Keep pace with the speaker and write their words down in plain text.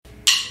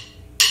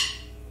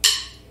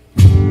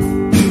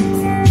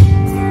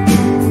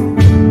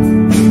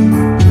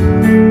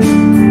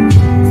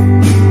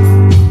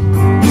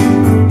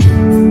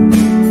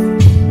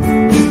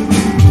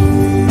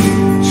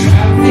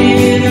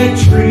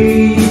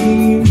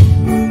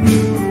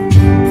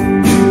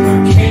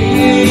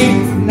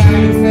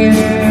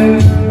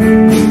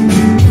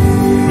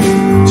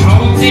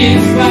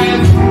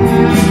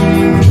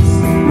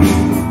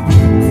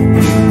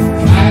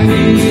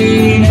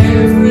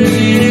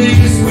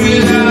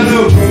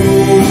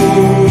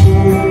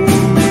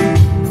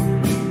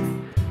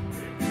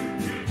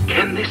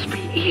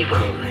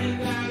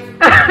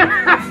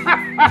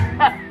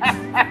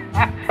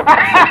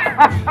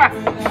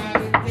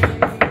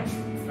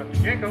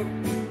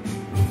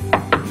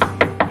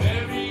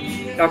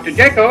Dr.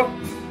 Jekyll?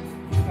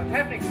 What's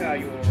happening, sir? Are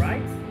you all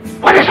right?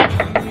 What is it?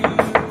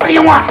 What do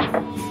you want?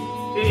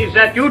 Is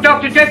that you,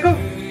 Dr. Jekyll?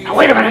 Now,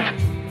 wait a minute.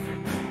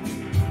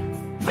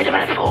 Wait a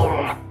minute,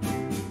 fool.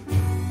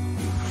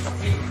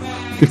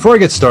 Before I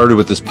get started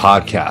with this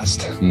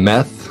podcast,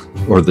 Meth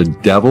or the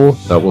Devil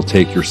That Will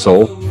Take Your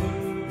Soul,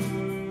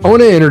 I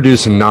want to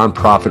introduce a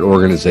nonprofit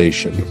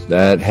organization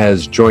that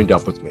has joined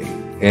up with me,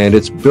 and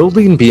it's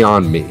Building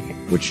Beyond Me,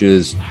 which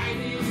is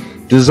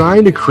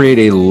designed to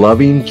create a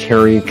loving,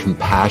 caring,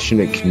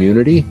 compassionate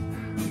community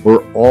where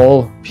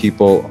all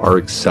people are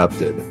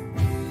accepted.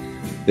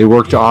 They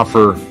work to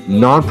offer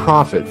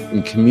nonprofit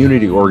and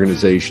community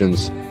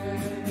organizations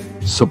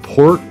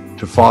support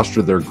to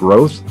foster their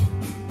growth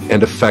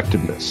and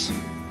effectiveness.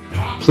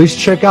 Please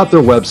check out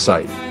their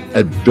website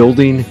at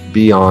Building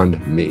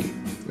Beyond Me.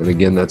 And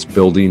again, that's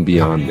Building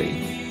Beyond Me.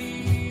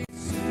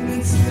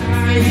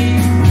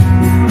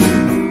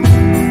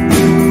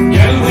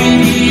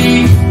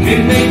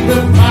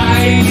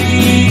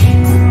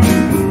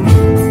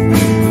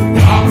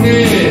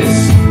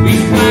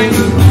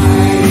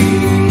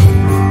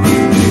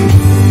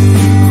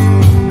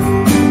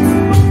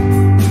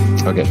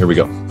 Okay, here we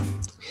go.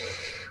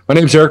 My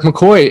name is Eric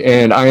McCoy,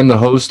 and I am the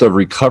host of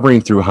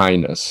Recovering Through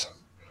Highness.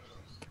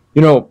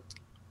 You know,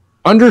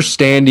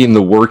 understanding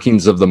the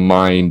workings of the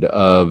mind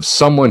of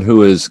someone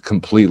who is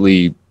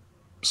completely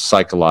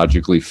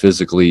psychologically,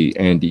 physically,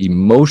 and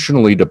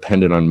emotionally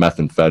dependent on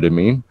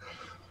methamphetamine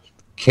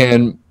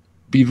can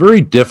be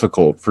very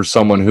difficult for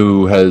someone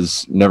who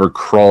has never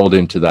crawled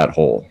into that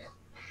hole.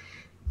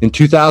 In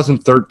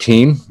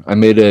 2013, I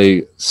made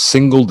a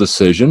single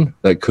decision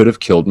that could have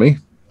killed me.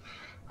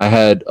 I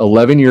had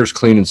 11 years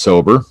clean and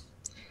sober,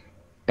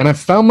 and I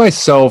found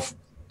myself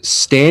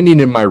standing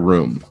in my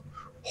room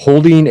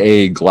holding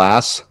a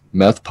glass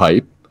meth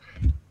pipe,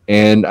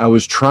 and I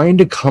was trying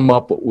to come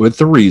up with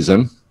the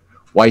reason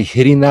why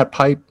hitting that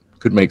pipe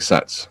could make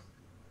sense.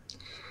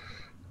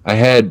 I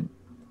had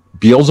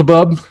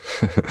Beelzebub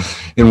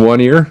in one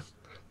ear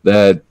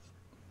that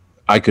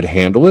I could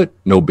handle it,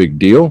 no big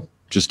deal,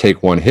 just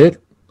take one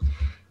hit.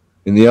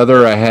 In the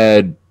other, I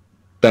had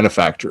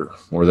Benefactor,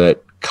 or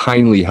that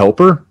kindly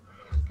helper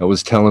that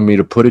was telling me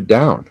to put it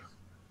down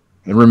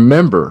and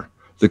remember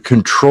the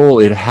control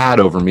it had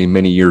over me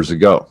many years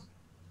ago.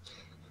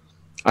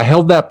 I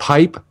held that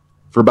pipe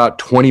for about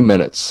 20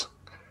 minutes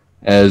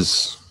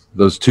as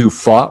those two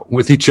fought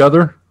with each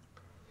other.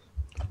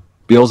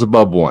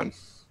 Beelzebub won.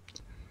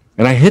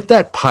 And I hit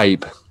that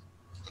pipe,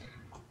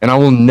 and I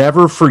will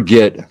never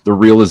forget the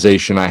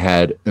realization I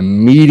had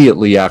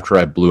immediately after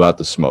I blew out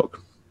the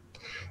smoke.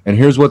 And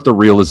here's what the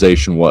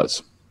realization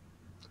was.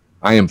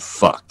 I am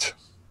fucked.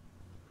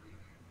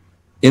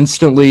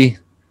 Instantly,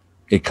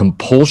 a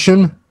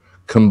compulsion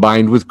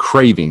combined with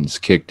cravings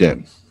kicked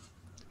in.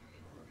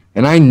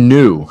 And I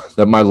knew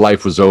that my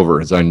life was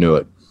over as I knew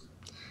it.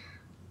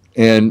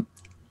 And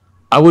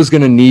I was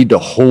going to need to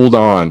hold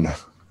on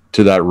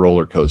to that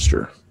roller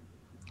coaster.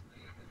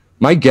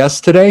 My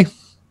guest today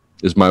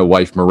is my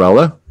wife,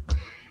 Morella,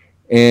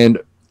 and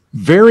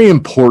very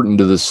important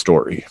to this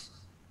story.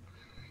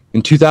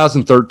 In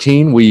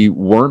 2013, we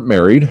weren't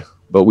married,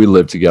 but we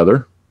lived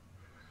together.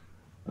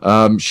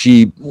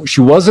 She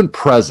wasn't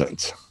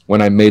present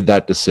when I made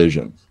that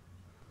decision,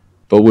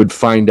 but would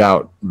find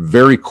out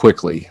very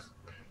quickly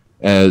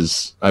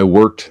as I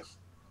worked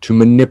to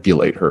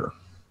manipulate her.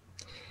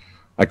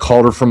 I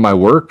called her from my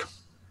work,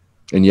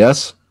 and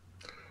yes,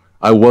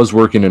 I was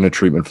working in a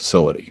treatment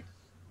facility.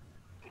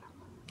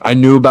 I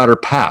knew about her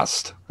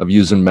past of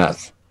using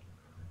meth,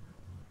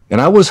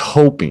 and I was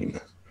hoping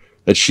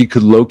that she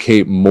could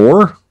locate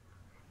more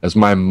as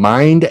my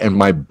mind and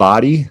my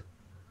body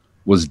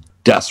was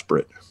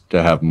desperate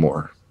to have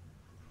more.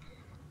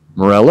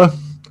 Morella,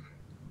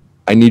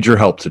 I need your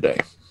help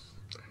today,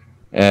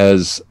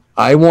 as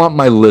I want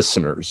my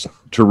listeners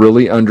to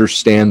really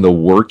understand the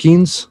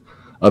workings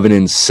of an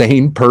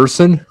insane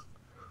person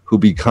who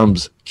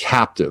becomes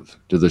captive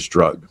to this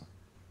drug.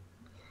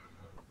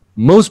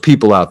 Most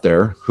people out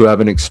there who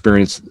haven't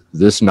experienced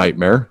this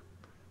nightmare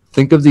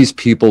think of these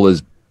people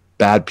as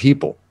bad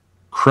people,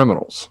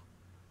 criminals,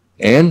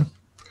 and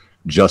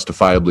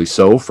justifiably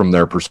so from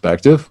their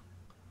perspective.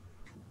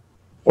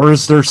 Or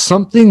is there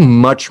something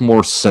much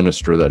more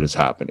sinister that is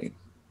happening?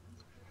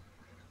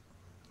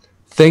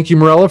 Thank you,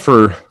 Morella,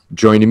 for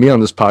joining me on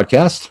this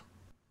podcast.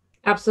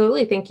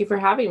 Absolutely. Thank you for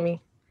having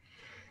me.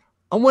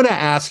 I want to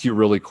ask you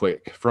really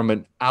quick, from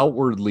an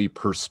outwardly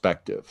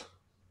perspective,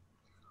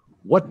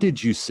 what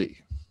did you see?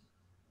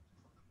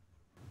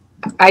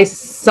 I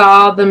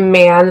saw the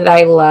man that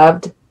I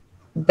loved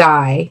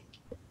die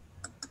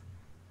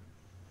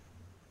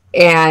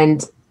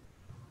and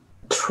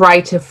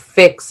trying to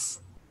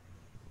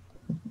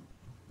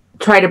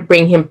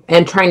bring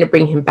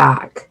him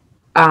back.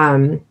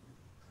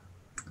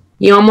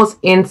 You almost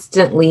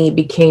instantly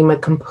became a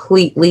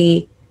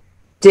completely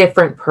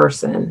different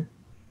person.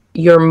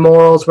 Your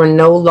morals were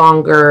no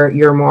longer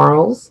your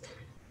morals.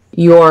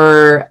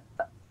 Your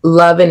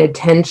love and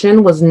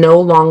attention was no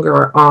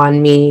longer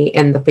on me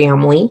and the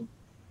family.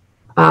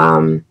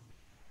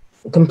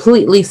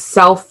 completely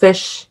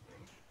selfish,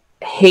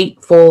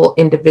 hateful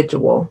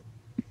individual.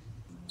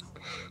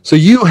 So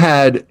you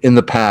had in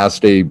the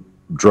past a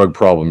drug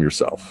problem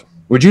yourself.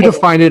 Would you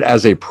define it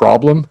as a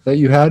problem that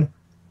you had?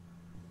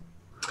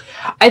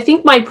 I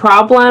think my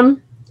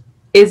problem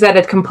is at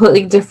a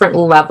completely different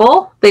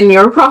level than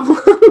your problem.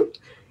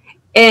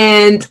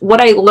 And what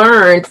I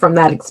learned from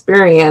that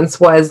experience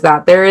was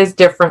that there is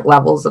different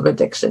levels of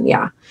addiction.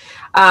 Yeah.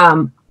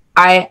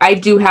 I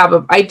do have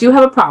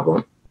a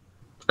problem.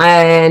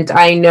 And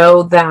I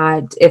know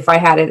that if I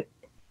had it,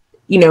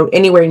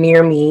 anywhere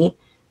near me,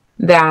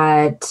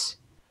 that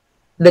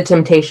the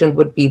temptation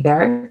would be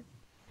there.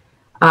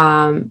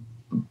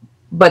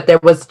 But there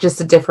was just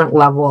a different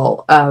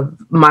level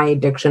of my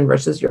addiction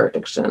versus your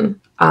addiction.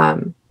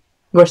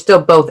 We're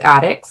still both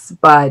addicts,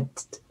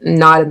 but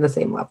not in the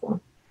same level.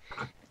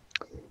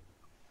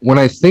 When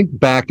I think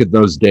back at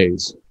those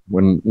days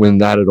when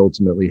that had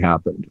ultimately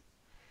happened,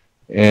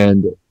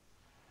 and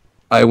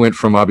I went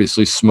from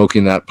obviously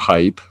smoking that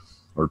pipe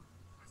or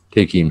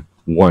taking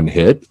one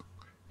hit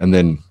and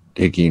then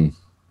taking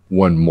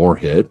one more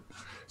hit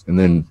and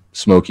then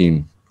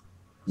smoking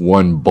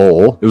one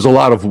bowl. It was a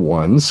lot of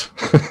ones.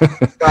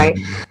 Right.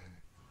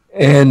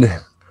 And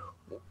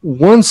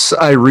once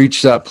I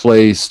reached that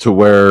place to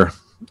where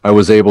I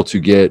was able to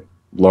get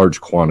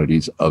large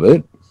quantities of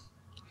it,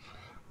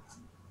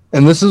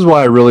 and this is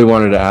why I really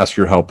wanted to ask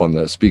your help on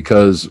this,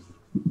 because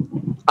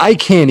I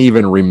can't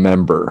even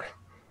remember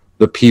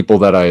the people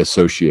that I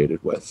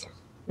associated with.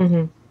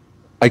 Mm-hmm.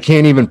 I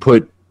can't even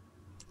put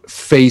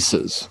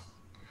faces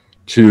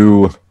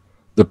to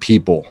the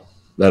people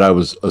that I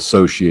was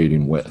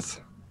associating with.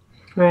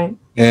 Right.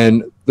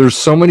 And there's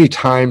so many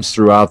times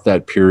throughout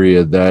that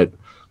period that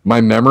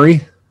my memory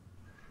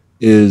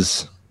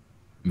is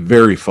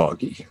very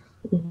foggy.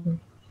 Mm-hmm.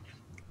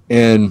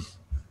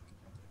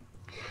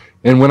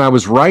 And when I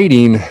was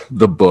writing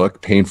the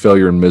book, Pain,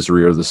 Failure, and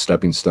Misery Are the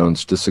Stepping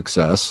Stones to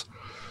Success,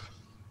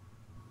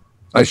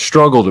 I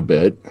struggled a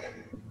bit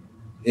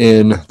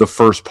in the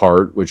first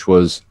part, which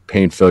was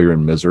pain, failure,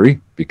 and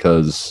misery,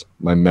 because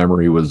my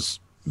memory was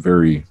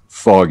very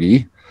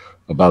foggy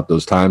about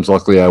those times.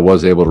 Luckily, I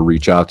was able to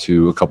reach out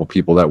to a couple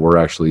people that were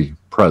actually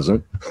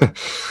present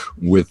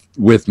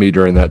with me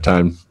during that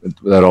time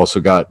that also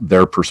got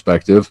their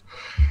perspective.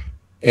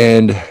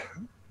 And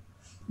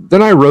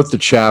then I wrote the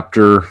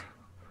chapter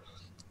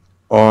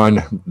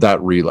on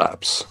that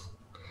relapse,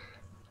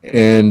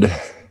 and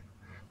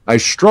I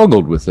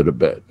struggled with it a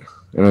bit.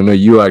 And I know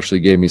you actually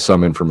gave me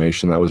some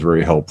information that was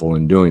very helpful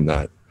in doing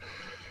that.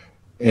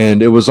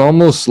 And it was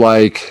almost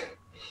like,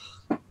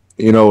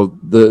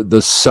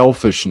 the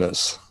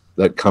selfishness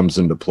that comes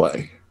into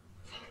play.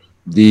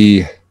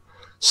 The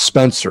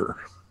Spencer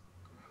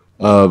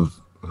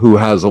who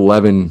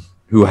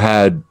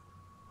had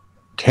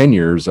 10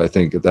 years, I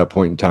think, at that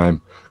point in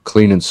time,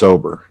 clean and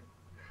sober.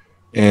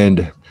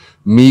 And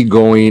me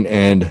going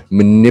and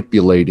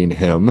manipulating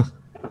him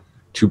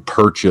to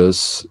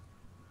purchase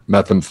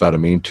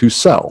methamphetamine to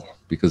sell,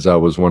 because that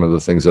was one of the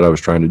things that I was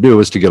trying to do,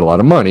 is to get a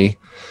lot of money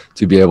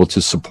to be able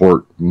to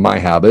support my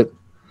habit,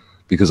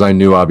 because I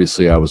knew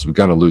obviously I was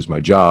going to lose my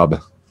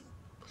job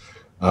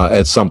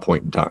at some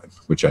point in time,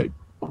 which I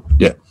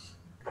did.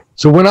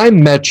 So when I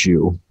met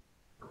you,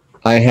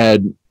 I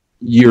had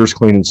years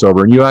clean and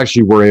sober, and you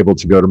actually were able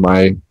to go to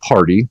my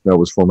party. That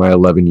was for my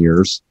 11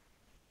 years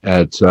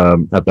at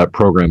that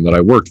program that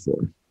I worked for.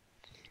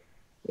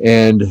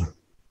 And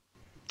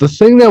the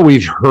thing that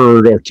we've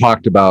heard or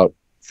talked about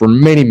for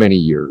many, many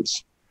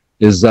years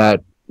is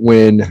that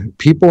when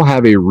people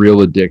have a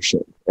real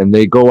addiction and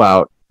they go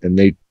out and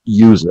they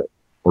use it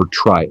or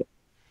try it,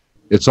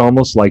 it's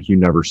almost like you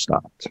never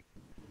stopped.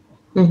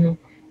 Mm-hmm.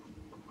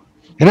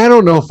 And I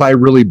don't know if I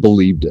really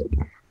believed it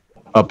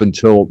up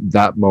until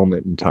that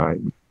moment in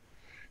time.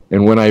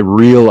 And when I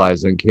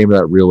realized and came to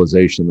that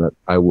realization that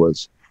I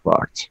was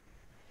fucked.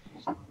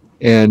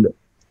 And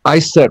I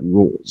set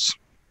rules,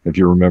 if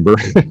you remember.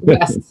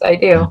 Yes, I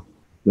do.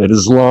 That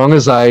as long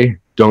as I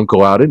don't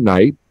go out at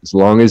night, as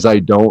long as I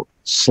don't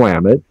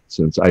slam it,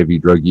 since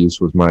IV drug use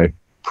was my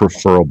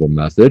preferable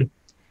method,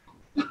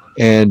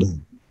 and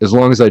as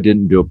long as I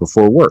didn't do it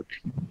before work.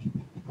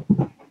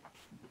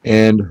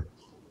 And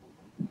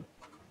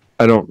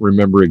I don't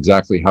remember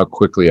exactly how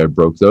quickly I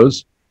broke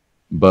those,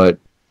 but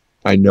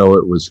I know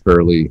it was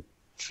fairly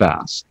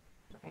fast.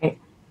 Right.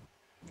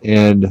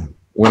 And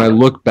when I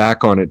look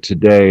back on it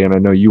today, and I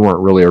know you weren't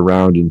really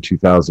around in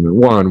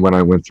 2001 when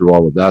I went through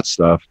all of that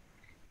stuff,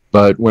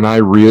 but when I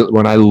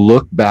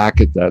look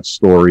back at that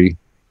story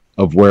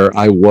of where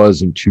I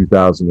was in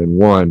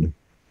 2001,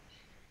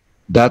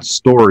 that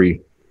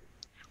story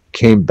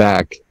came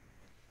back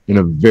in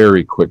a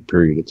very quick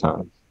period of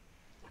time.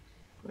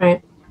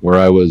 Right. Where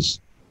I was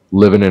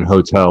living in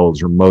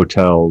hotels or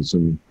motels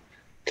and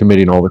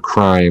committing all the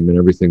crime and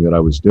everything that I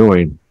was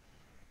doing.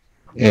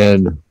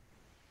 And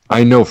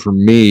I know for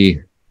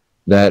me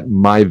that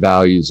my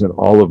values and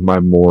all of my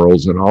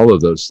morals and all of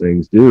those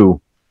things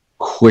do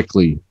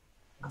quickly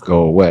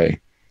go away.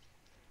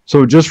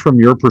 So just from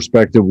your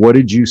perspective, what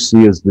did you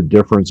see as the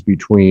difference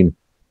between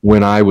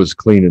when I was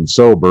clean and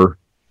sober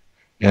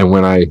and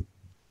when I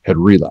had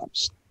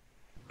relapsed?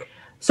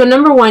 So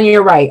number one,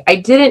 you're right. I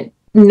didn't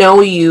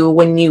know you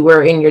when you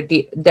were in your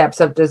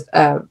depths of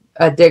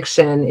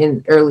addiction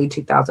in early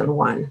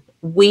 2001.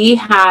 We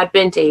had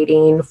been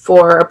dating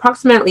for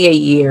approximately a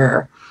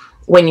year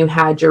when you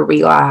had your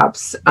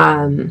relapse,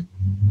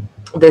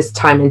 this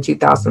time in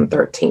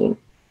 2013.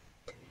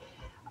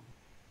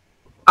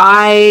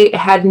 I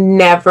had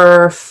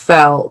never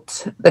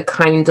felt the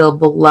kind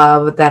of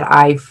love that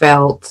I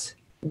felt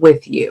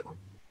with you,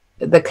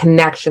 the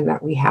connection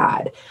that we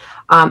had.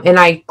 And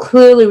I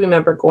clearly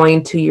remember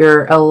going to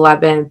your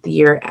 11th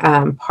year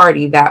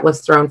party that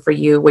was thrown for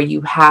you, where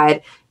you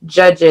had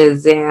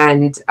judges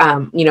and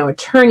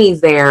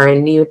attorneys there,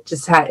 and you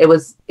just had it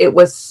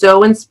was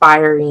so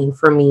inspiring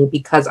for me,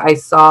 because I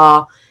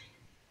saw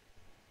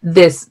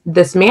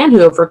this man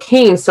who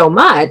overcame so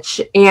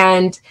much.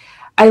 And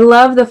I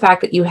love the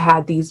fact that you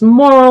had these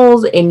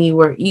morals, and you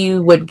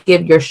would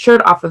give your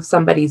shirt off of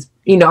somebody's,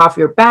 off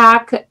your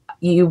back.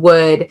 You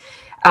were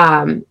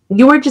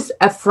just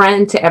a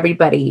friend to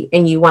everybody,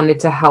 and you wanted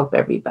to help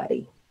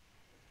everybody.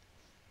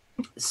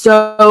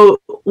 So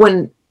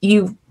when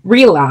you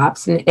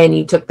relapsed and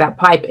you took that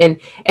pipe, and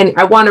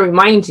I want to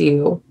remind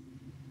you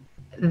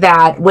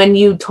that when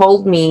you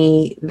told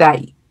me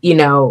that,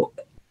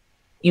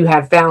 you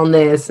had found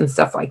this and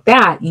stuff like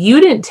that, you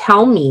didn't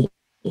tell me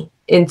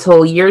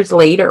until years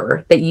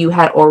later that you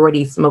had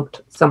already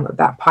smoked some of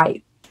that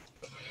pipe.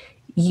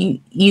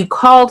 You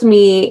called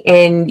me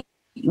and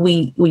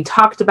we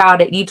talked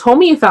about it. You told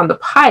me you found the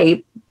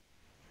pipe,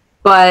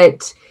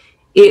 but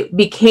it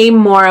became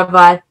more of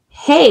a,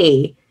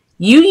 hey,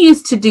 you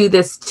used to do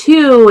this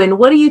too, and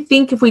what do you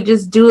think if we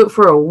just do it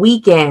for a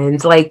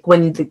weekend, like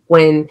when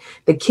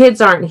the kids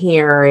aren't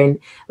here, and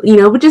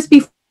it would just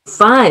be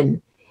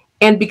fun.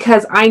 And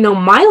because I know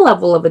my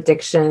level of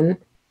addiction,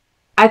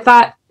 I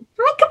thought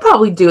I could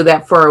probably do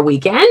that for a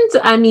weekend.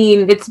 I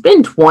mean, it's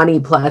been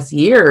 20 plus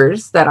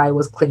years that I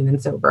was clean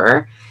and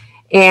sober,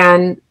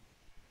 and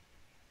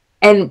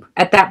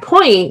at that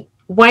point,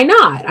 why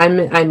not? I'm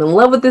in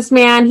love with this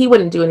man. He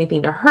wouldn't do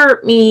anything to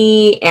hurt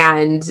me,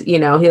 and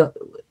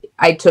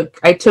I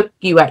took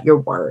you at your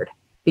word,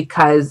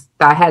 because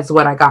that has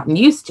what I gotten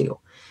used to.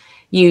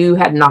 You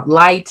had not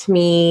lied to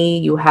me.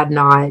 You had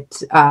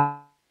not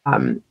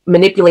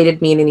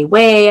manipulated me in any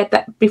way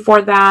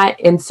before that.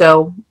 And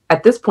so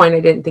at this point, I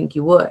didn't think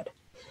you would.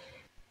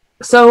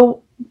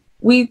 So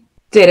we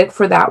did it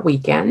for that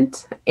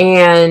weekend.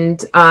 And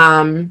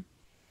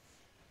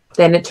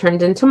then it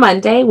turned into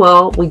Monday.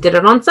 Well, we did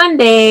it on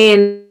Sunday,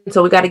 and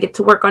so we got to get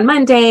to work on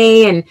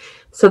Monday. And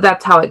so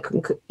that's how it,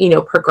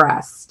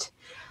 progressed.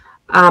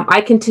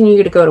 I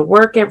continued to go to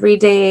work every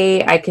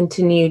day. I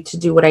continued to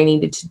do what I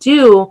needed to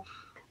do.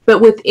 But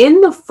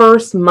within the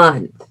first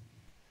month,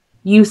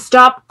 you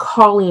stopped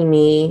calling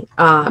me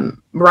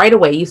right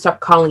away. You stopped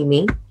calling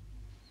me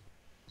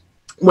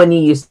when you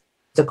used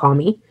to call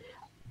me.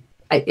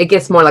 I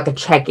guess more like a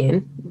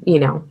check-in.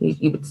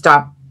 You would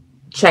stop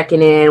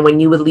checking in. When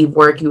you would leave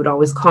work, you would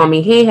always call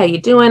me, hey, how you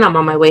doing? I'm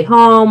on my way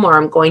home, or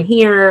I'm going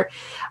here.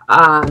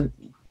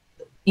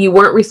 You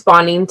weren't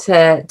responding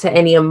to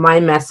any of my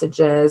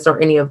messages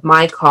or any of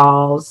my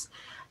calls.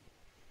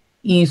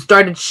 You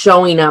started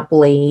showing up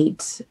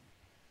late.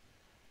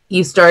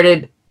 You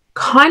started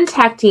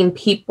contacting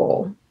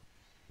people,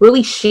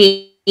 really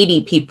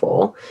shady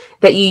people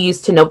that you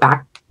used to know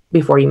back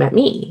before you met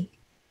me.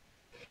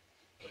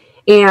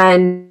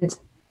 And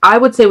I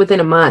would say within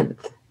a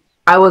month,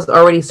 I was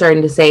already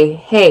starting to say,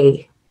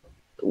 hey,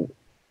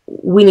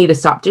 we need to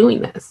stop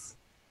doing this,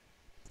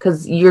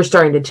 because you're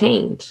starting to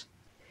change.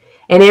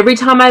 And every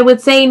time I would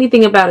say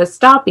anything about us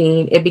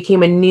stopping, it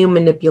became a new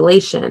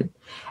manipulation.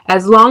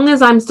 As long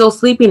as I'm still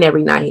sleeping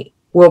every night,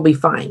 we'll be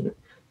fine.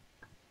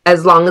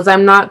 As long as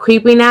I'm not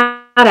creeping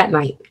out at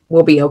night,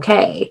 we'll be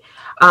okay.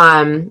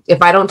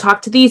 If I don't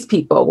talk to these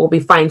people, we'll be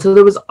fine. So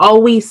there was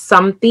always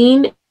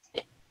something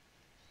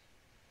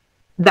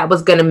that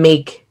was going to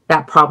make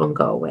that problem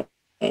go away.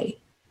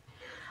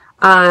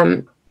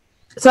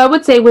 So I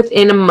would say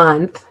within a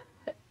month,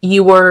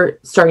 you were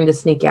starting to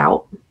sneak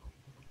out.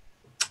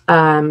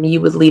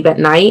 You would leave at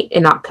night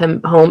and not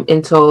come home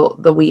until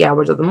the wee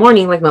hours of the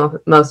morning, like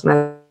most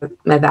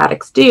meth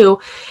addicts do.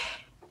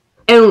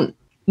 And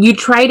you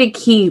try to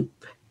keep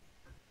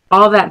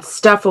all that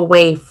stuff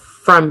away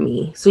from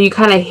me. So you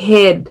kind of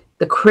hid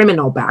the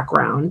criminal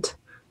background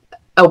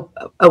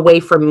away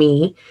from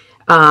me.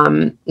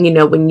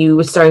 When you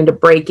were starting to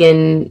break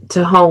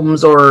into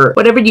homes or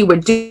whatever you were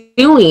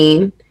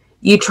doing,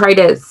 you try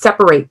to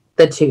separate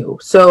the two.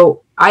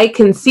 So I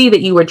can see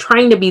that you were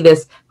trying to be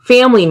this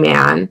family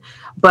man,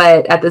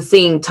 but at the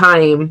same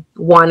time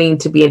wanting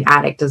to be an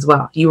addict as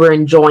well. You were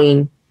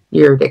enjoying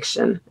your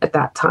addiction at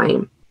that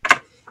time.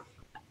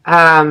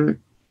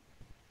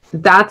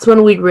 That's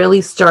when we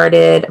really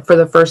started, for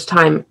the first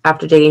time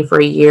after dating for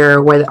a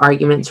year, where the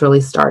arguments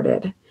really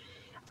started.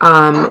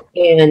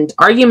 And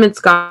arguments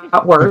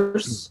got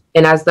worse.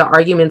 And as the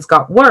arguments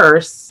got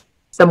worse,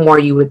 the more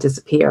you would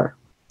disappear.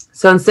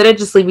 So instead of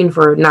just leaving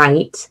for a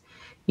night,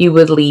 you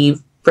would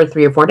leave for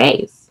 3 or 4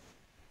 days.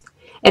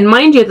 And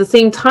mind you, at the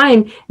same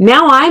time,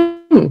 now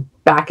I'm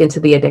back into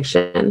the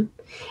addiction,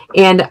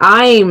 and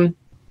I'm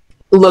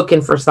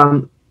looking for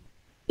some,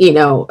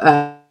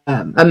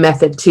 a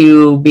method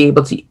to be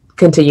able to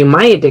continue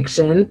my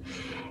addiction.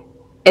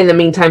 In the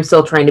meantime,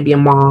 still trying to be a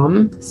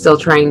mom, still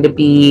trying to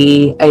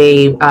be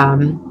a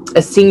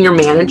senior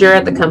manager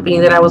at the company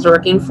that I was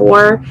working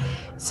for.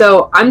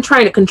 So I'm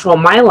trying to control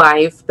my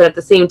life, but at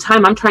the same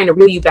time, I'm trying to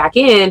reel you back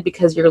in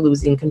because you're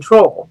losing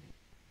control.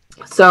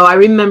 So I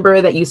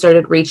remember that you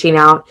started reaching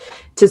out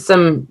to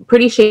some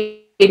pretty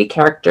shady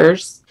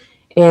characters,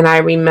 and I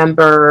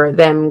remember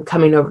them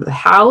coming over to the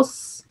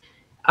house.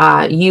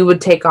 You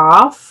would take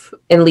off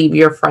and leave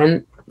your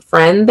friend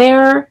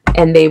there,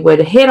 and they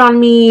would hit on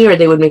me, or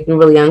they would make me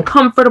really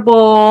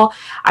uncomfortable.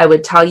 I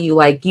would tell you,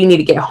 like, you need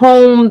to get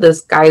home,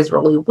 this guy's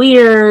really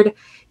weird,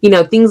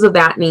 things of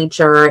that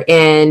nature.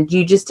 And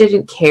you just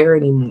didn't care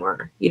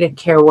anymore. You didn't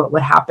care what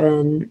would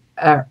happen,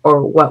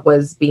 or what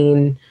was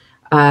being,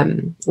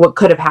 what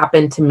could have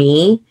happened to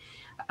me,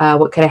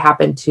 what could have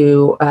happened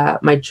to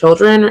my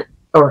children,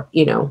 or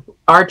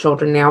our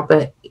children now,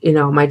 but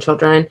my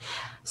children.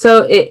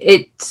 So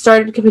it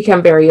started to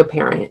become very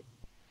apparent.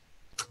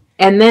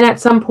 And then at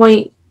some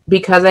point,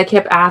 because I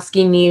kept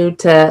asking you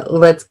to,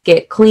 let's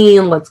get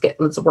clean, let's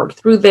work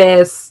through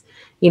this,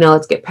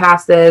 let's get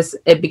past this,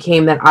 it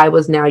became that I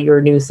was now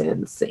your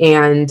nuisance,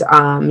 and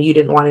you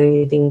didn't want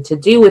anything to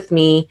do with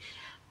me.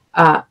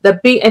 I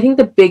think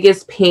the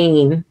biggest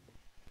pain,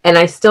 and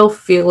I still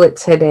feel it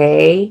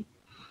today,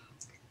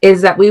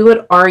 is that we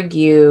would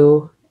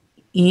argue.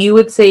 You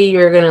would say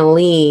you're going to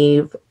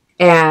leave,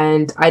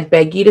 and I'd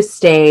beg you to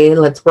stay.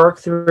 Let's work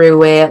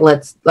through it.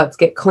 Let's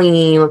get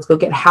clean. Let's go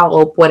get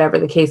help, whatever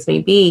the case may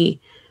be.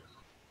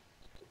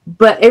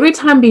 But every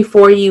time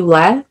before you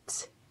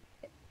left,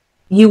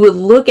 you would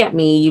look at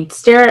me, you'd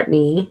stare at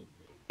me,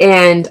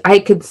 and I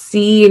could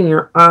see in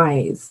your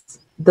eyes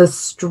the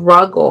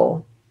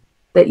struggle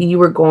that you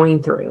were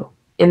going through.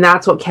 And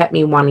that's what kept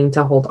me wanting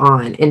to hold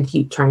on and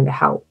keep trying to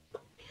help.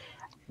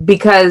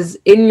 Because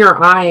in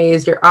your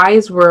eyes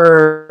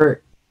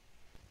were,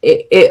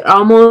 it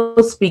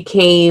almost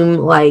became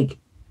like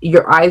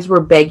your eyes were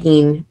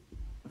begging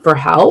for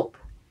help,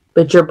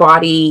 but your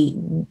body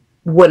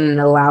wouldn't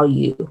allow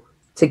you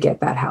to get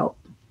that help.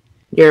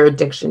 Your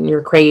addiction,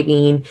 your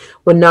craving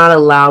would not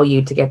allow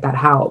you to get that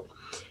help.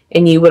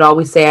 And you would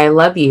always say, I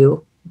love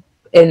you.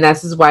 And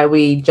this is why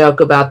we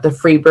joke about the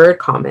free bird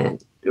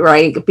comment,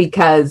 right?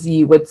 Because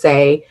you would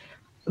say,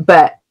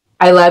 but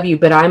I love you,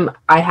 but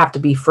I have to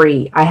be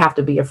free. I have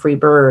to be a free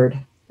bird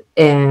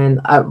and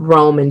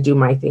roam and do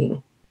my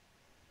thing.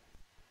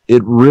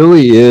 It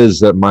really is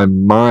that my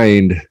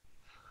mind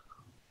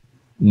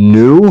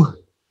knew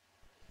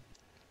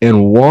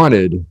and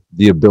wanted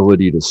the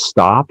ability to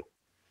stop,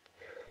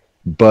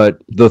 but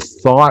the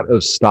thought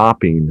of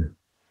stopping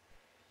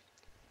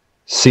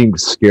seemed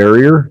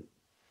scarier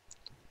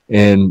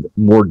and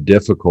more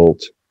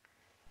difficult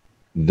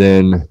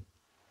than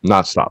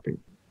not stopping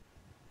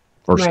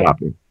or right.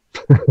 stopping.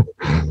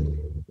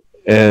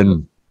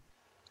 and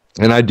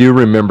I do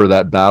remember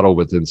that battle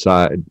with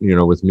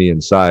me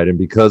inside. And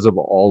because of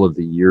all of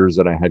the years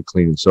that I had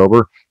clean and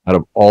sober, out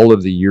of all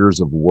of the years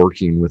of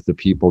working with the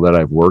people that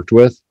I've worked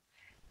with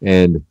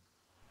and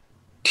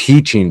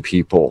teaching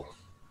people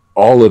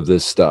all of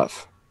this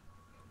stuff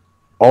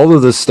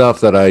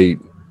that I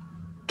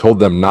told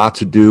them not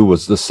to do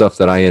was the stuff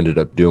that I ended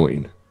up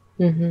doing.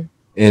 Mm-hmm.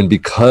 And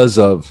because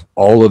of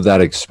all of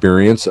that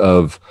experience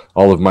of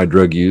all of my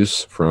drug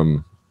use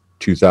from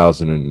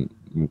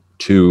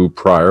 2002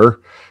 prior,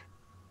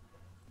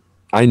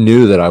 I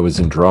knew that I was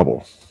in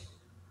trouble.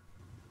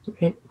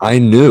 Okay. I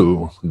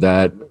knew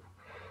that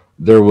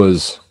there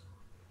was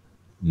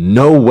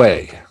no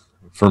way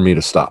for me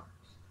to stop.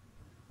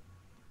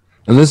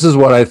 And this is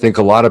what I think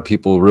a lot of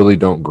people really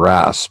don't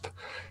grasp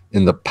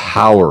in the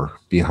power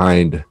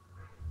behind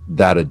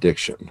that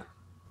addiction,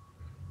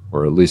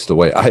 or at least the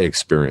way I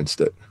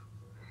experienced it.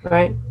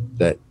 Right.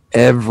 That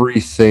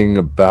everything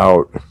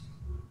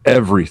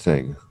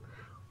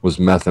was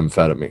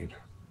methamphetamine.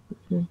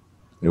 Mm-hmm.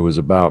 It was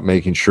about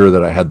making sure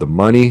that I had the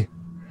money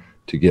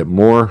to get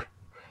more.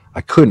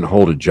 I couldn't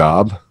hold a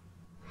job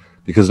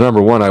because,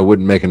 number one, I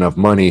wouldn't make enough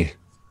money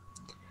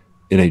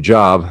in a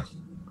job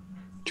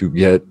to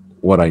get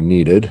what I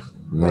needed.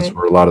 And that's right.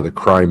 Where a lot of the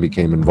crime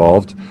became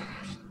involved.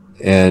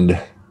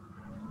 And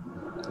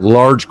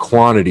large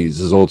quantities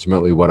is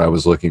ultimately what I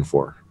was looking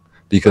for,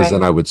 because right.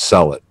 Then I would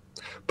sell it.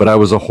 But I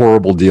was a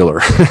horrible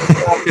dealer.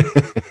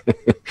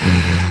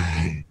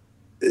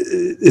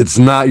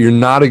 You're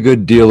not a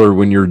good dealer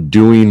when you're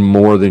doing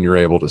more than you're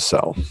able to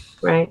sell.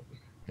 Right.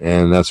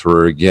 And that's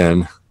where,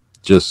 again,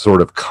 just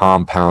sort of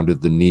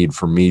compounded the need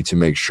for me to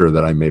make sure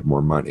that I made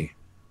more money.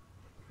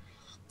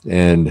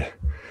 And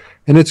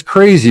it's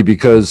crazy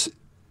because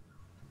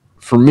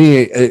for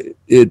me,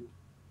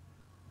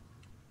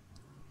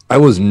 I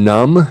was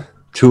numb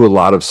to a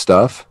lot of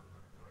stuff,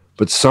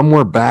 but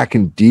somewhere back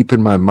and deep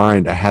in my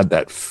mind, I had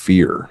that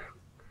fear.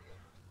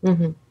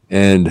 Mm-hmm.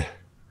 And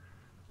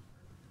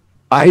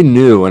I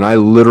knew, and I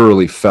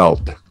literally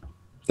felt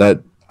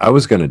that I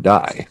was going to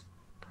die,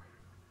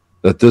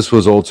 that this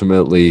was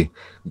ultimately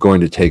going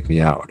to take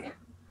me out,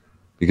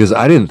 because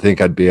I didn't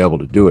think I'd be able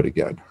to do it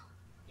again.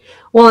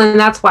 Well, and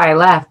that's why I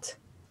left.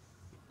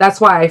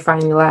 That's why I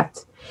finally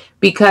left.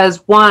 Because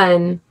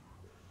one,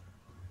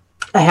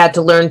 I had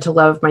to learn to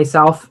love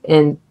myself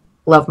and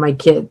love my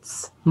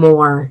kids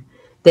more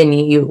than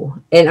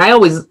you. And I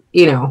always,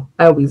 I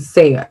always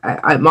say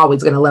I'm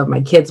always going to love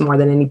my kids more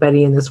than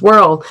anybody in this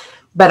world.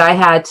 But I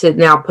had to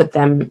now put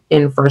them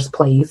in first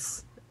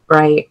place,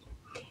 right?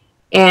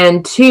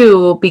 And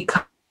two,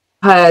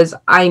 because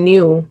I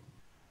knew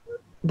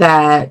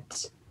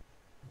that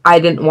I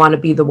didn't want to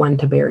be the one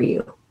to bury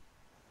you.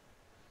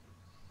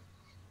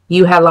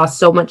 You had lost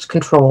so much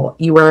control.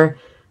 You were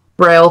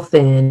braille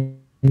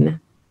thin.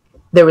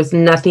 There was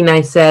nothing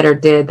I said or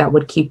did that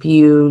would keep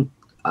you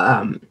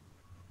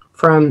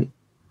from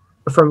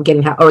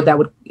getting help, or that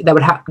would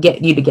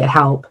get you to get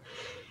help.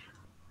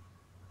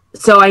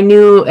 So I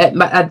knew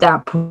at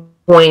that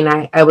point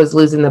I was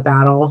losing the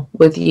battle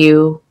with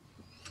you,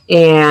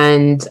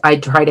 and I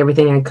tried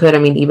everything I could. I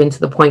mean, even to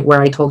the point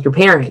where I told your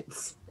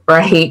parents,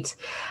 right?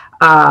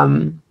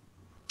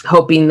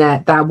 Hoping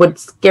that would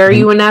scare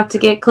you enough to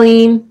get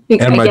clean.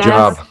 And my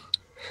job.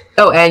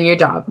 Oh, and your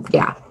job.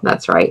 Yeah,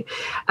 that's right.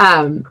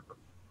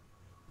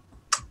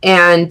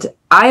 And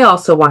I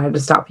also wanted to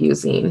stop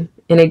using,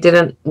 and I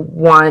didn't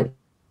want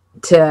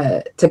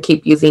to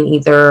keep using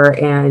either,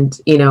 and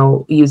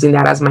using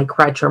that as my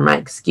crutch or my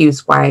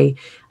excuse why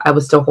I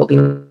was still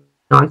holding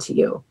on to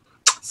you.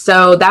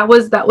 So that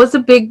was a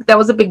big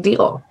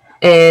deal.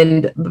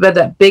 But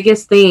the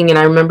biggest thing, and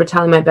I remember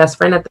telling my best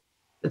friend at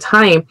the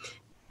time,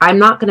 I'm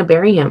not going to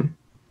bury him.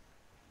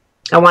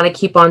 I want to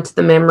keep on to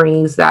the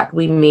memories that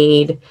we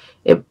made.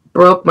 It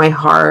broke my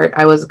heart.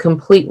 I was a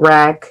complete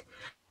wreck.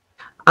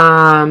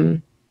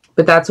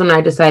 But that's when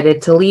I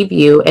decided to leave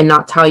you and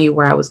not tell you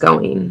where I was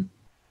going.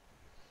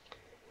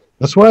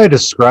 That's why I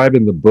describe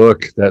in the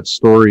book that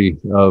story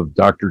of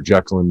Dr.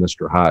 Jekyll and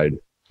Mr. Hyde.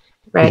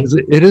 Right. Because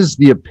it is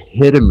the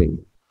epitome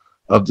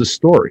of the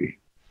story.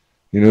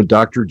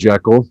 Dr.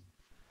 Jekyll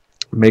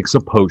makes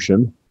a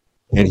potion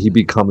and he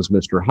becomes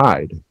Mr.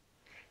 Hyde.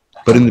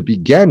 But in the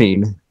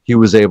beginning, he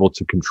was able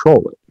to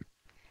control it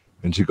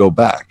and to go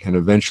back. And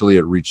eventually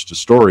it reached a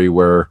story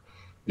where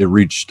it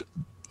reached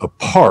a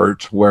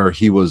part where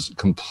he was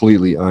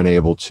completely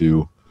unable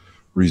to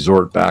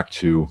resort back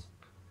to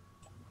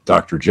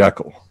Dr.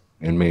 Jekyll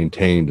and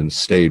maintained and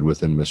stayed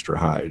within Mr.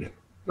 Hyde.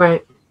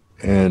 Right.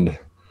 And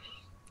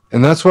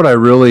that's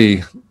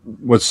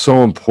what's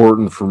so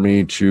important for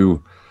me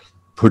to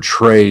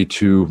portray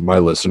to my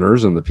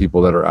listeners and the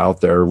people that are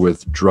out there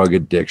with drug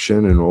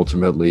addiction, and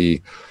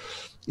ultimately,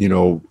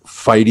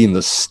 fighting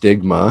the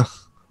stigma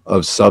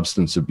of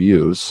substance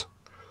abuse,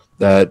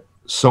 that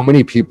so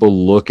many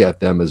people look at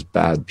them as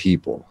bad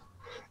people.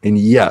 And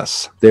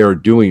yes, they are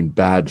doing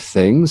bad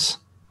things,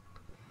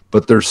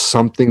 but there's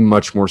something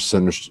much more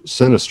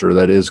sinister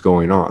that is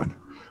going on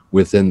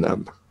within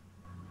them.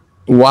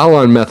 While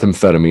on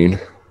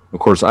methamphetamine, of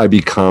course, I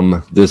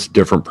become this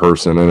different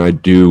person, and I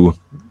do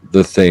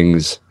the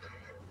things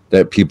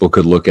that people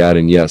could look at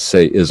and, yes,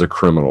 say is a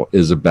criminal,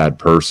 is a bad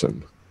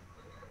person.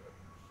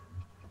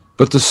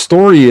 But the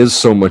story is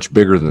so much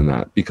bigger than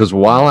that, because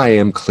while I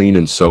am clean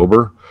and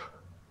sober,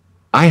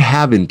 I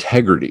have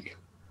integrity.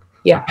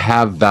 Yeah. I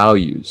have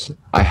values.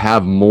 I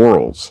have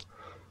morals.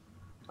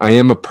 I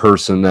am a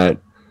person that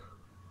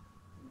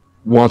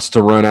wants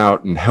to run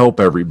out and help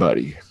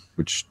everybody,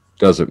 which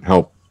doesn't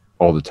help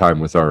all the time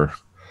with our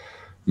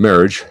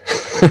marriage.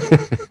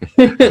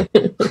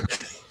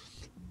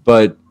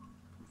 But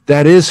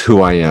that is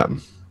who I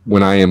am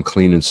when I am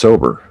clean and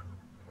sober.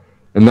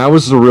 And that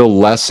was the real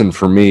lesson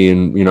for me.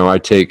 And,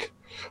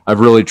 I've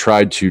really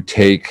tried to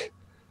take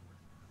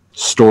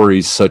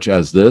stories such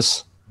as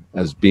this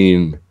as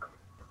being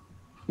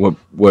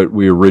what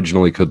we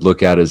originally could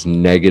look at as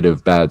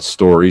negative, bad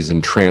stories,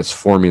 and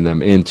transforming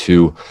them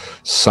into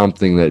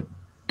something that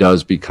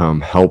does become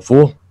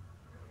helpful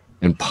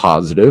and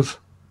positive.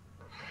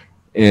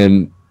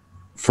 And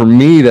for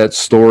me, that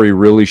story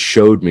really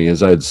showed me,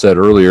 as I had said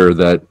earlier,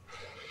 that,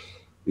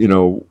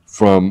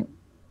 from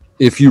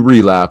if you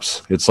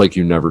relapse, it's like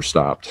you never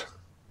stopped.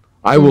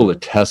 I will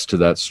attest to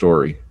that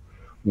story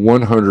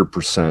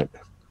 100%,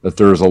 that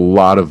there's a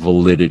lot of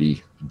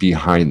validity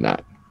behind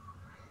that,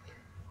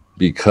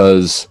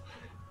 because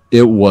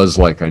it was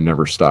like I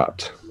never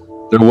stopped.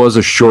 There was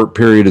a short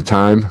period of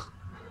time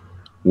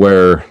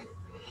where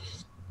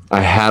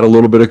I had a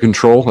little bit of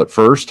control at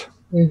first,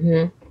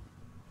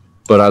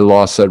 but I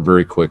lost that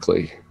very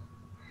quickly.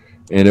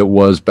 And it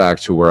was back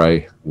to where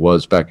I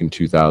was back in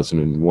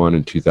 2001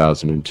 and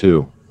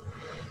 2002.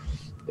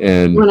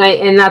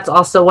 And that's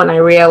also when I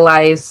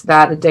realized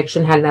that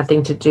addiction had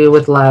nothing to do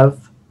with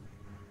love.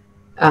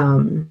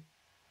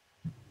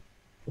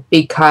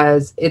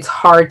 Because it's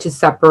hard to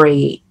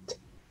separate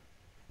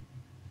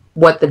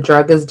what the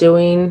drug is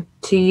doing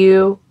to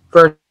you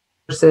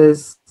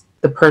versus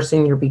the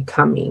person you're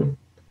becoming.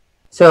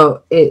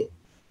 So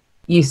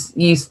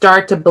you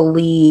start to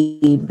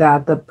believe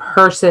that the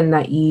person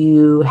that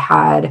you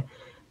had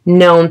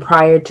known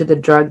prior to the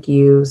drug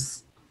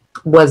use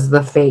was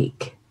the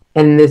fake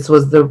and this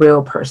was the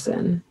real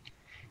person.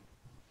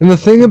 And the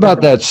thing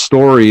about that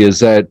story is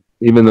that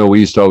even though we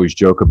used to always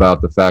joke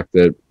about the fact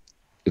that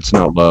it's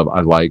not love,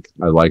 I like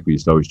we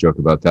used to always joke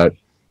about that,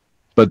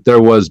 but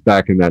there was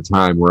back in that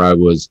time where I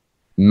was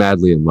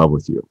madly in love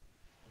with you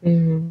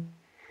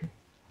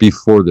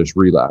before this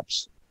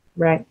relapse.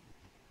 Right.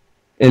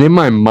 And in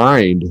my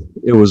mind,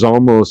 it was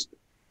almost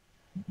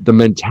the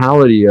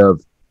mentality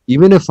of,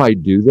 even if I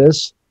do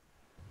this,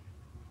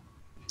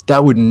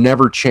 that would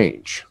never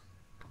change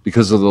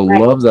because of the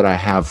love that I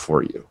have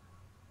for you.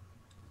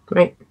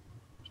 Right.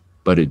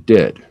 But it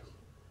did.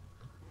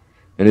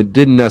 And it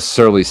didn't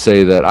necessarily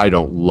say that I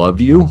don't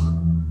love you.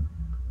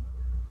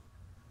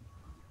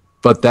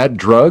 But that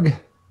drug,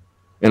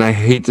 and I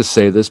hate to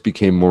say this,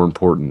 became more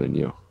important than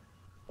you.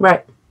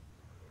 Right.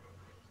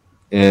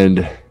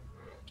 And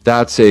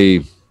that's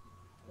a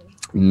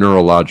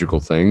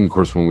neurological thing. Of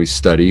course, when we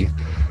study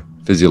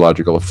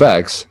physiological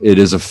effects, it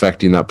is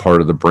affecting that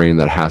part of the brain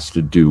that has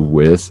to do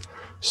with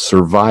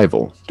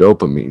survival,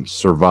 dopamine,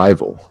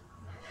 survival.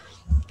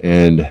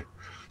 And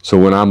so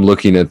when I'm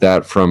looking at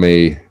that from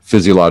a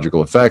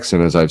physiological effects,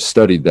 and as I've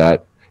studied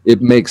that,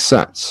 it makes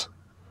sense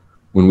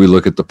when we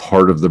look at the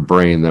part of the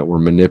brain that we're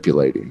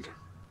manipulating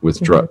with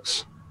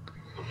drugs.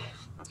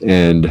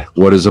 And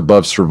what is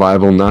above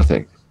survival?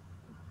 Nothing.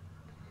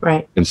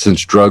 Right. And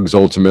since drugs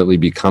ultimately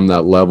become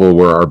that level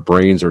where our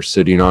brains are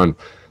sitting on,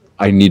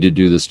 I need to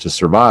do this to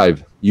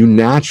survive, you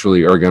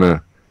naturally are going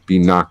to be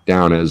knocked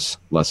down as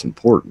less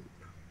important.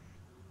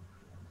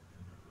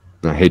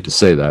 And I hate to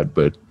say that,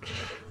 but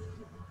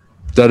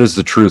that is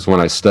the truth when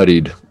I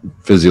studied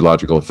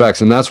physiological effects.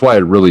 And that's why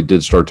it really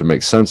did start to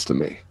make sense to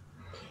me.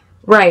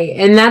 Right.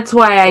 And that's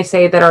why I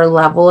say that our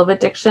level of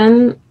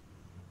addiction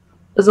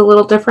is a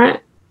little different,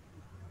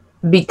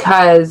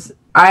 because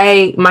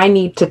my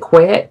need to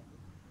quit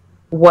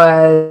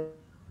was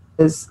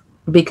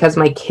because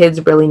my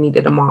kids really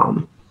needed a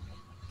mom.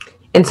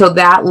 And so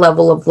that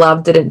level of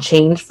love didn't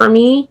change for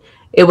me.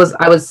 I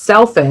was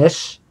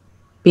selfish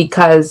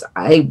because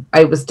I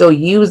was still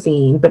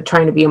using, but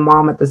trying to be a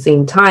mom at the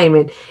same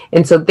time.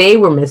 And so they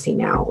were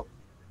missing out,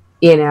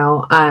 you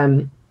know?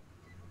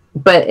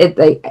 But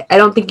I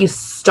don't think you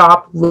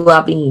stop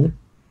loving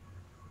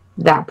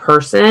that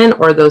person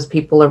or those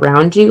people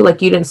around you.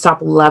 Like, you didn't stop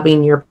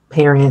loving your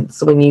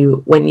parents when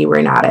you were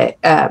an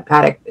addict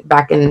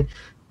back in,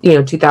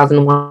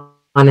 2001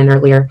 and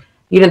earlier.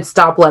 You didn't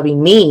stop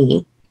loving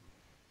me.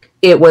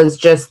 It was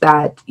just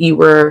that you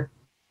were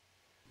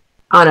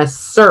on a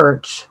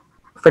search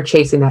for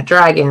chasing that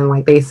dragon,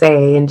 like they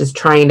say, and just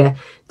trying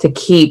to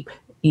keep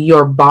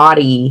your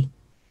body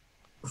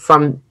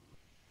from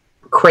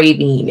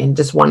craving and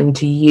just wanting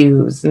to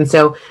use. And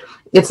so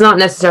it's not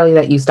necessarily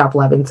that you stop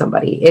loving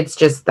somebody. It's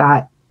just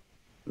that,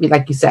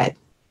 like you said,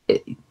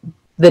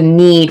 the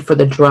need for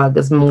the drug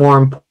is more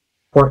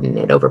important.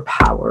 It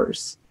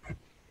overpowers.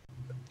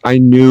 I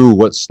knew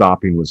what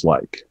stopping was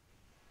like.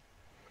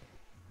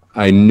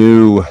 I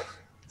knew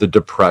the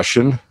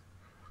depression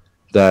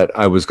that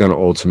I was going to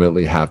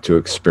ultimately have to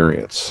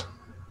experience.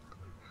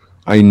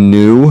 I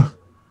knew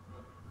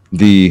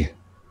the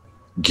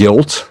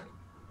guilt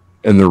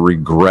and the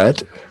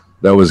regret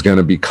that was going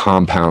to be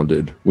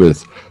compounded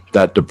with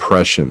that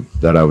depression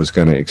that I was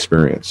going to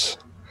experience.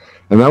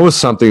 And that was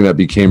something that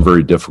became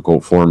very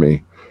difficult for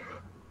me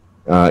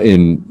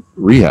in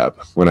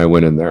rehab when I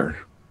went in there,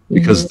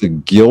 because the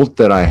guilt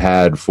that I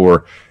had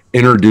for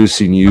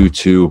introducing you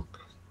to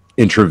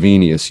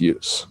intravenous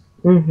use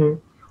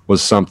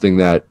was something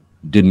that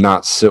did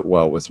not sit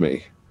well with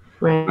me.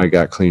 Right. I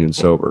got clean and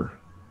sober,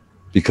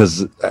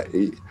 because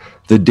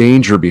the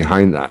danger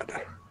behind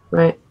that.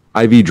 Right.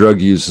 IV drug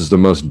use is the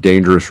most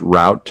dangerous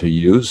route to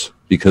use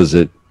because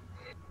it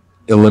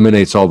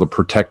eliminates all the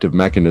protective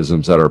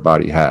mechanisms that our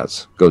body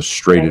has, goes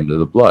straight into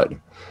the blood.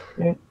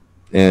 Right.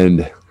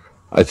 And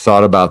I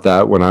thought about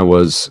that when I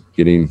was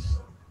getting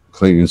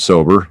clean and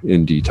sober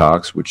in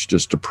detox, which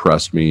just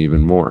depressed me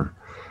even more.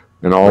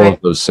 And all of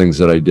those things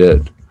that I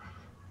did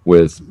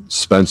with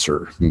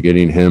Spencer and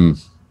getting him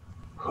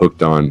hooked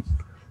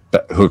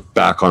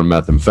back on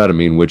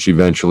methamphetamine, which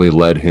eventually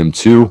led him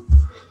to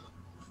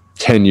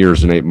 10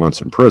 years and 8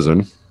 months in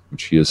prison,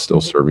 which he is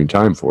still serving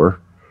time for.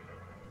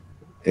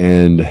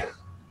 And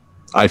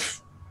I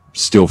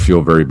still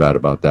feel very bad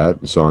about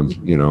that. So I'm,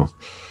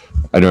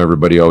 I know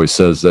everybody always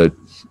says that,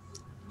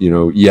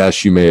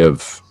 yes, you may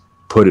have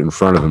put it in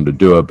front of him to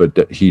do it,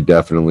 but he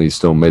definitely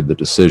still made the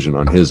decision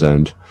on his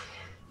end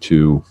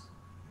to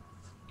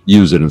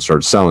use it and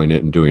start selling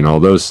it and doing all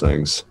those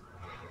things.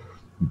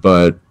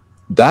 But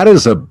that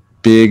is a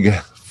big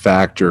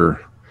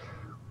factor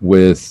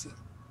with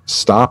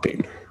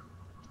stopping.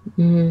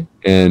 And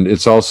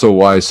it's also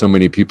why so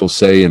many people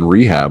say in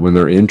rehab, when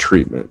they're in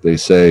treatment, they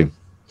say,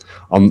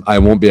 I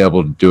won't be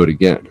able to do it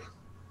again.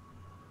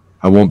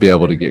 I won't be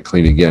able to get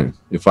clean again.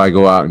 If I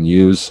go out and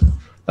use,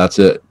 that's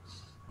it.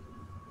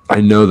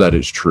 I know that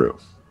is true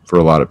for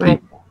a lot of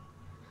people.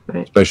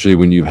 Right. especially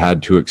when you've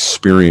had to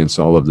experience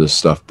all of this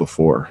stuff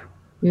before.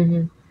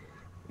 Mm-hmm.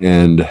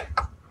 And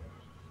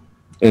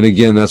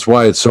again, that's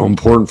why it's so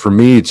important for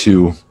me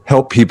to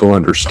help people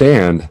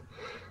understand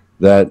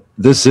that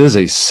this is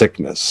a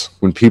sickness.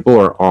 When people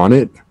are on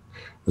it,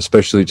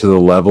 especially to the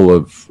level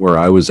of where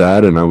I was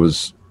at, and I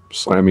was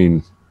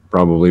slamming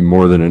probably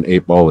more than an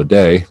 8-ball a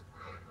day,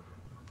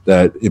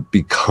 that it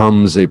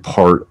becomes a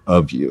part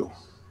of you.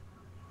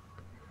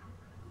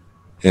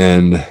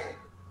 And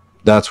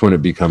that's when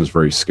it becomes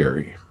very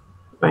scary.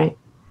 Right.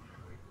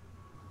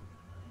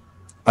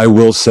 I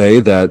will say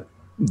that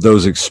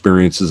those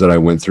experiences that I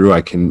went through,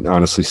 I can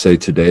honestly say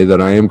today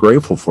that I am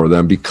grateful for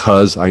them,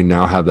 because I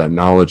now have that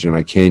knowledge and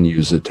I can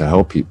use it to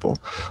help people.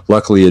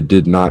 Luckily, it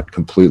did not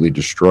completely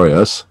destroy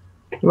us.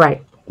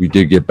 Right. We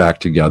did get back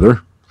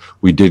together.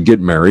 We did get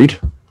married.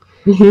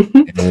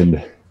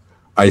 And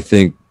I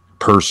think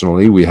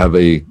personally, we have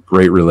a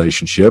great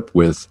relationship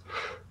with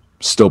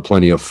still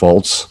plenty of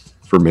faults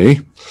for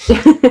me.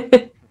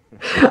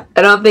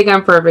 I don't think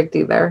I'm perfect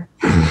either.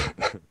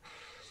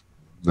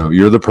 No,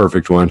 you're the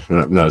perfect one.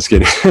 No, I was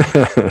kidding.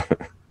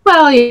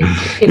 Well, you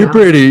You're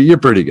know.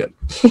 pretty good.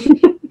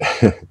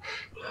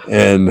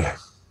 And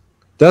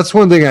that's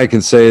one thing I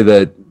can say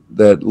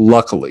that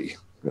luckily,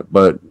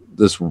 but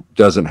this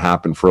doesn't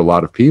happen for a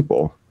lot of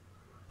people.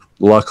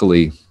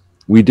 Luckily,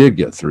 we did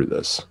get through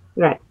this.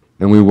 Right.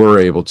 And we were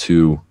able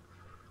to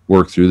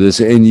work through this.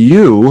 And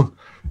you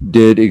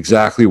did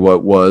exactly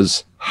what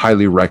was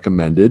highly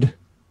recommended,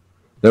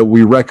 that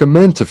we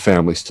recommend to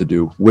families to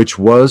do, which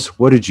was,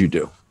 what did you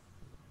do?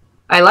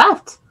 I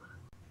left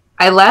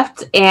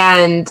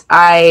and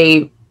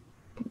I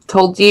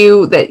told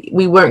you that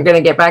we weren't going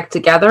to get back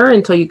together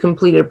until you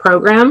completed a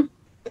program.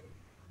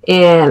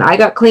 And I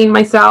got clean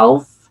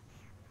myself.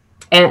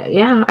 And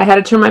yeah, I had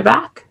to turn my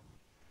back.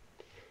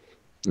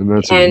 And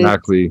that's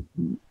exactly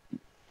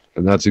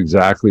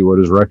what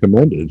is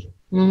recommended.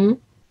 Mm-hmm.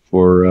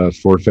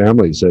 For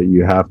families, that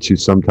you have to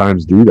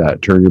sometimes do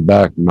that. Turn your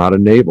back, not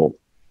enable.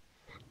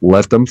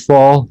 Let them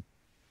fall.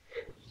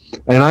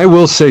 And I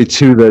will say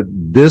too that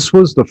this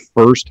was the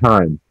first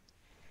time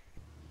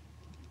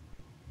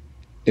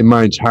in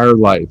my entire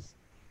life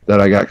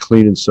that I got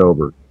clean and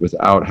sober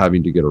without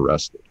having to get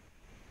arrested.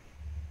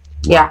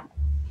 Yeah.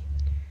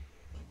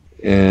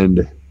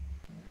 And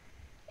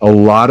a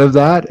lot of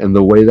that and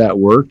the way that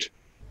worked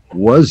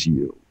was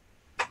you.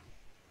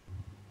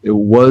 It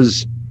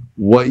was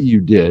what you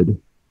did,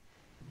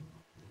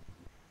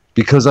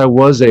 because I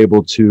was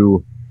able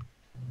to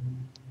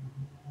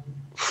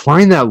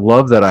find that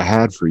love that I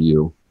had for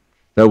you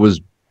that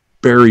was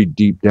buried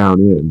deep down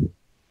in.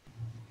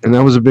 And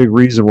that was a big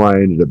reason why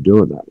I ended up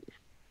doing that.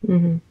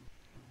 Mm-hmm.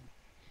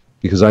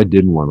 Because I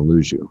didn't want to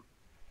lose you.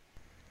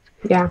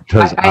 Yeah.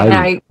 Because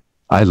I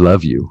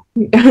love you.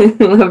 I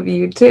love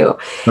you too.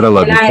 But I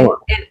love you more.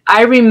 And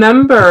I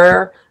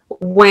remember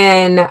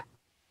when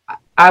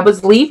I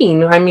was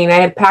leaving. I mean, I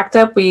had packed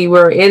up. We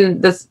were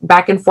in this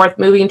back and forth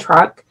moving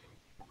truck.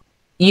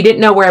 You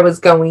didn't know where I was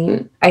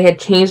going. I had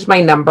changed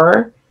my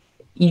number.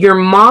 Your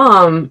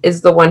mom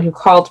is the one who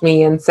called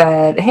me and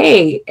said,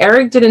 "Hey,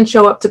 Eric didn't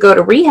show up to go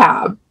to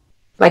rehab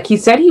like he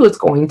said he was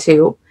going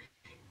to."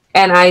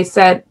 And I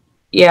said,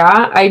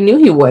 "Yeah, I knew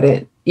he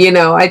wouldn't." You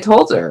know, I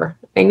told her,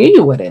 "I knew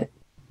you wouldn't.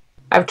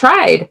 I've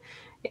tried."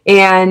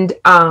 And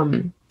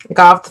I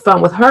got off the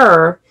phone with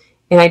her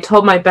and I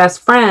told my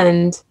best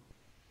friend,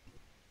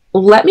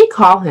 "Let me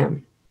call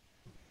him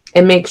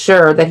and make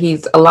sure that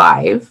he's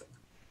alive."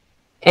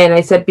 And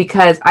I said,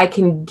 because I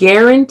can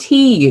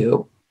guarantee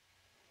you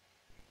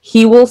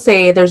he will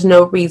say there's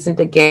no reason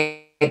to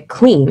get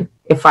clean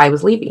if I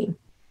was leaving.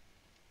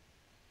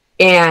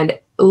 And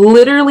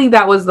literally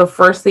that was the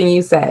first thing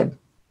you said.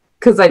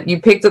 Because you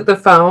picked up the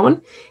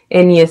phone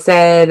and you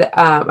said,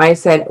 I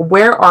said,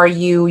 "Where are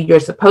you?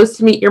 You're supposed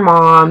to meet your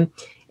mom."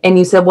 And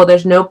you said, "Well,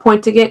 there's no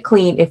point to get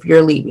clean if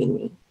you're leaving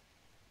me."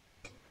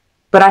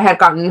 But I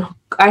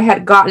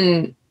had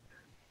gotten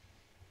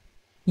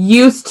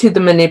used to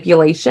the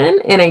manipulation,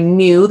 and I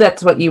knew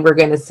that's what you were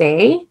going to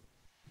say,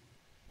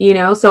 you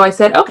know? So I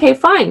said, "Okay,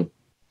 fine.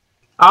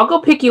 I'll go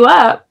pick you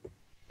up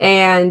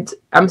and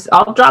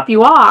I'll drop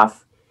you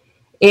off."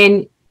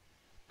 And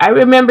I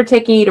remember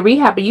taking you to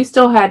rehab, but you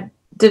still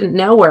didn't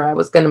know where I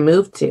was going to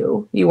move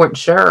to. You weren't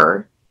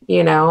sure,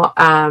 you know?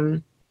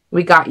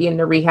 We got you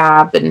into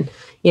rehab and,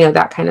 you know,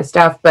 that kind of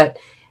stuff. But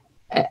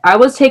I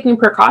was taking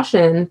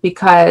precaution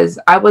because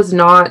I was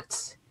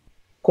not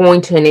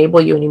going to enable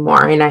you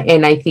anymore. And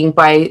I think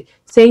by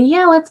saying,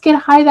 "Yeah, let's get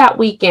high that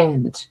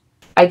weekend,"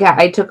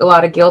 I took a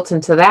lot of guilt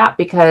into that,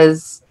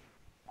 because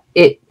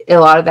a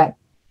lot of that,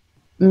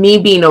 me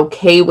being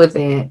okay with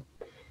it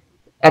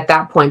at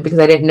that point, because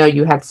I didn't know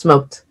you had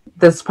smoked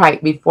this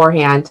pipe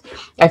beforehand,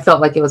 I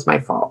felt like it was my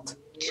fault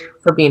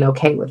for being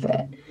okay with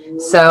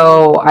it.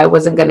 So I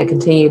wasn't going to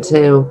continue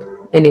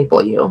to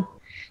enable you.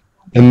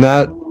 And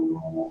that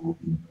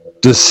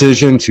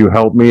decision to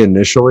help me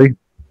initially,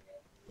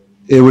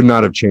 it would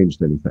not have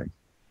changed anything.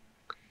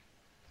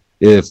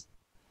 If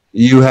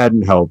you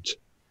hadn't helped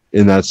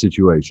in that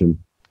situation,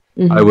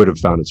 I would have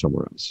found it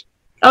somewhere else.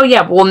 Oh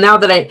yeah. Well, now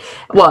that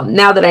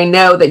I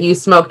know that you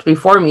smoked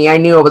before me, I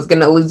knew I was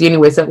going to lose you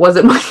anyway, so it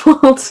wasn't my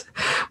fault.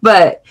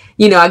 But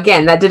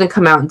again, that didn't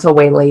come out until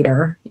way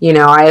later.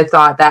 I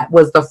thought that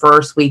was the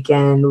first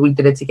weekend we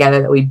did it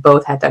together, that we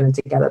both had done it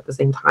together at the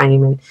same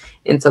time,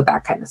 and so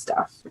that kind of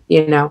stuff.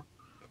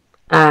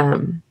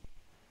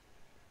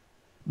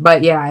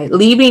 But yeah,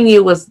 leaving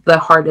you was the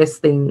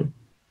hardest thing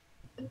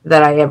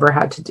that I ever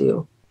had to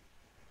do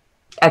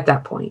at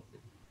that point,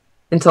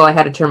 until I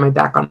had to turn my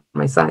back on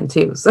my son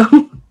too. So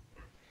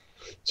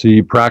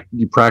you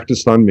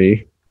practiced on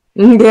me.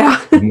 Yeah.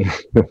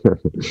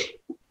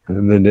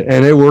 and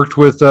it worked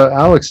with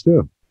Alex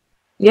too.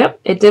 Yep,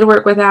 it did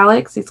work with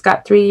Alex. He's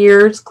got 3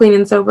 years clean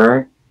and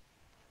sober.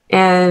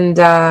 And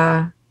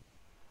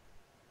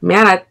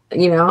man,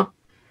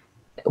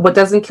 what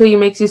doesn't kill you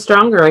makes you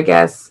stronger, I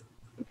guess.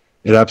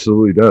 It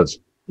absolutely does.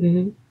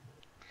 Mm-hmm.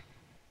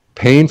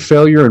 Pain,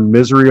 failure, and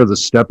misery are the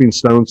stepping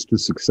stones to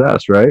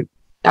success, right?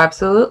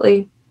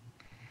 Absolutely.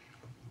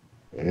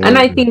 And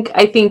I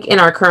think in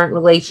our current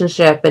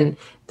relationship and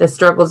the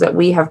struggles that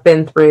we have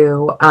been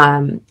through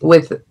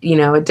with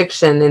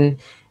addiction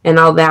and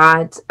all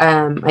that,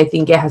 I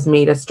think it has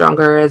made us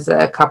stronger as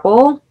a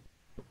couple.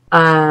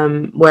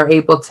 We're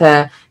able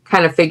to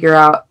kind of figure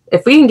out,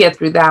 if we can get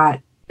through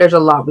that, there's a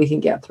lot we can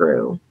get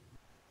through,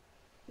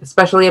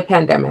 especially a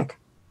pandemic.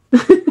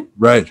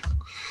 Right.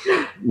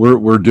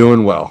 We're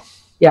doing well.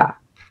 Yeah.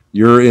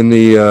 You're in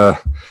the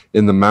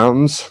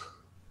mountains.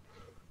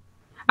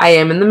 I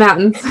am in the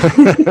mountains.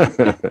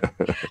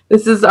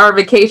 This is our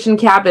vacation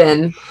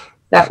cabin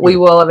that we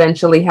will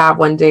eventually have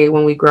one day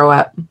when we grow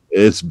up.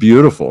 It's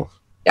beautiful.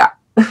 Yeah.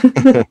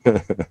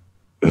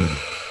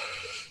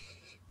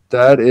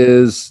 That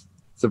is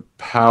the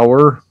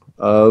power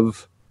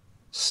of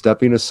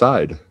stepping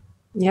aside.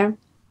 Yeah.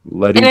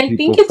 Letting and I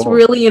think it's fall.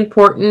 Really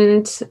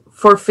important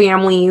for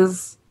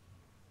families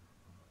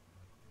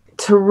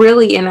to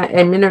really, and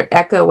I'm going to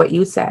echo what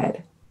you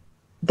said,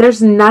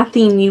 there's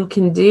nothing you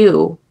can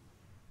do.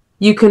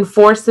 You can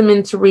force them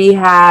into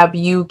rehab.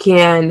 You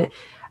can,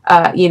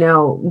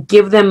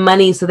 give them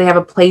money so they have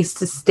a place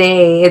to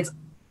stay. It's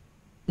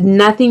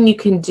nothing you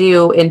can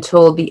do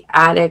until the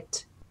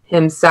addict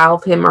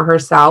himself, him or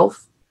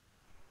herself,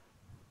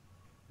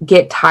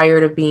 get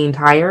tired of being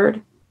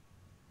tired.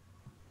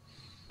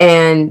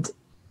 And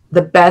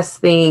the best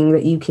thing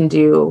that you can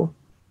do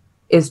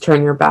is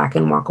turn your back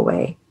and walk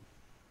away.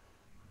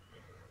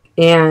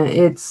 And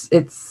it's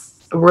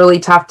really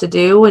tough to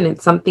do, and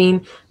it's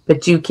something,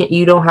 but you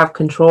don't have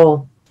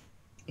control,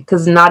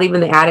 because not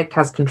even the addict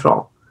has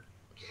control.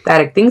 The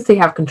addict thinks they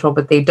have control,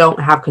 but they don't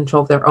have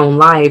control of their own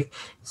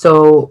life.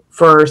 So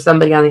for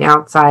somebody on the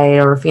outside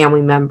or a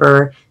family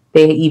member,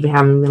 they even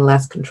have even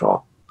less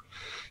control.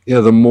 Yeah,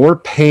 the more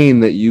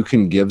pain that you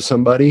can give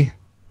somebody,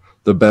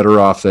 the better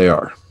off they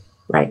are.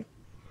 Right.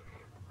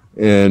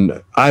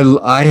 And I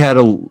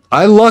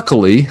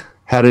luckily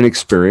had an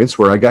experience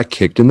where I got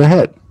kicked in the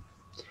head.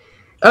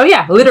 Oh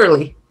yeah,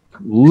 literally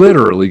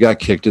got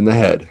kicked in the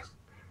head.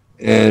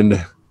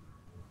 And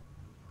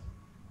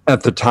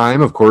at the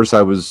time, of course,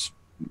 I was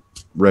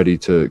ready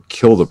to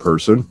kill the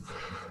person,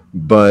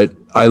 but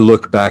I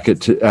look back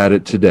at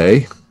it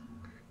today,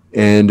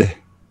 and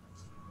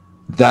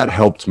that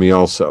helped me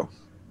also.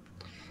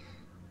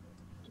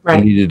 Right.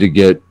 I needed to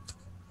get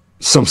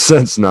some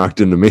sense knocked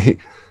into me,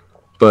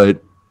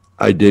 but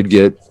I did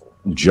get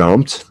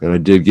jumped, and I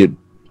did get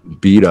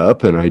beat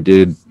up, and I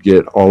did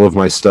get all of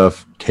my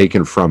stuff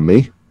taken from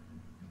me.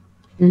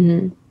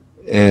 Mm-hmm.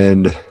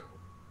 And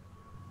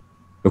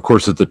of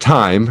course, at the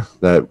time,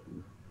 that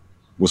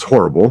was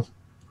horrible.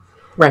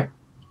 Right.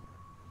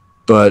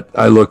 But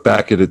I look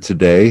back at it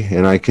today,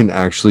 and I can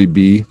actually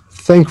be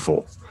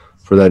thankful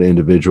for that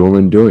individual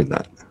in doing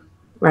that.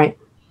 Right.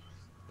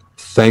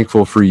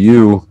 Thankful for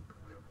you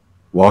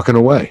walking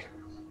away.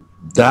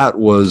 That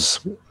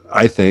was,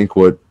 I think,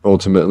 what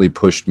ultimately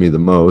pushed me the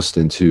most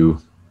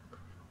into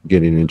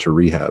getting into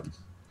rehab.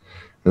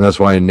 And that's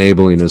why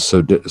enabling is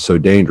so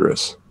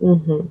dangerous.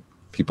 Mm-hmm.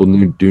 People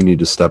do need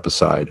to step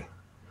aside.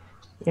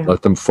 Yeah.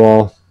 Let them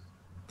fall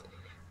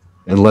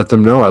and let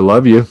them know, I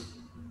love you,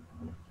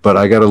 but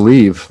I got to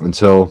leave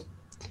until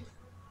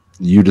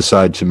you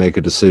decide to make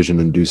a decision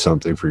and do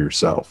something for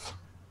yourself.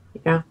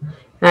 Yeah.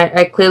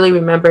 I clearly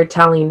remember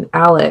telling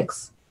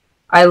Alex,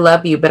 I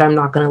love you, but I'm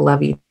not going to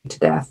love you to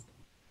death.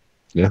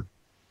 Yeah.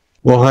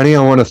 Well, honey,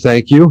 I want to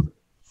thank you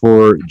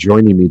for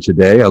joining me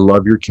today. I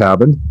love your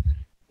cabin,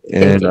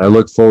 and I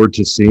look forward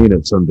to seeing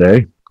it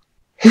someday.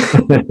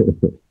 I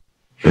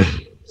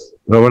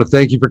want to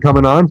thank you for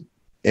coming on,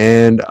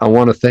 and I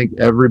want to thank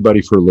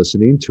everybody for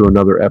listening to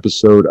another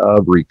episode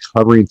of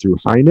Recovering Through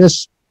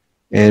Highness,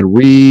 and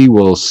we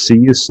will see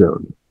you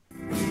soon.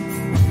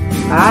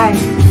 Bye.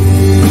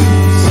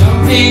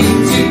 Something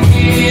to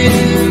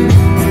give.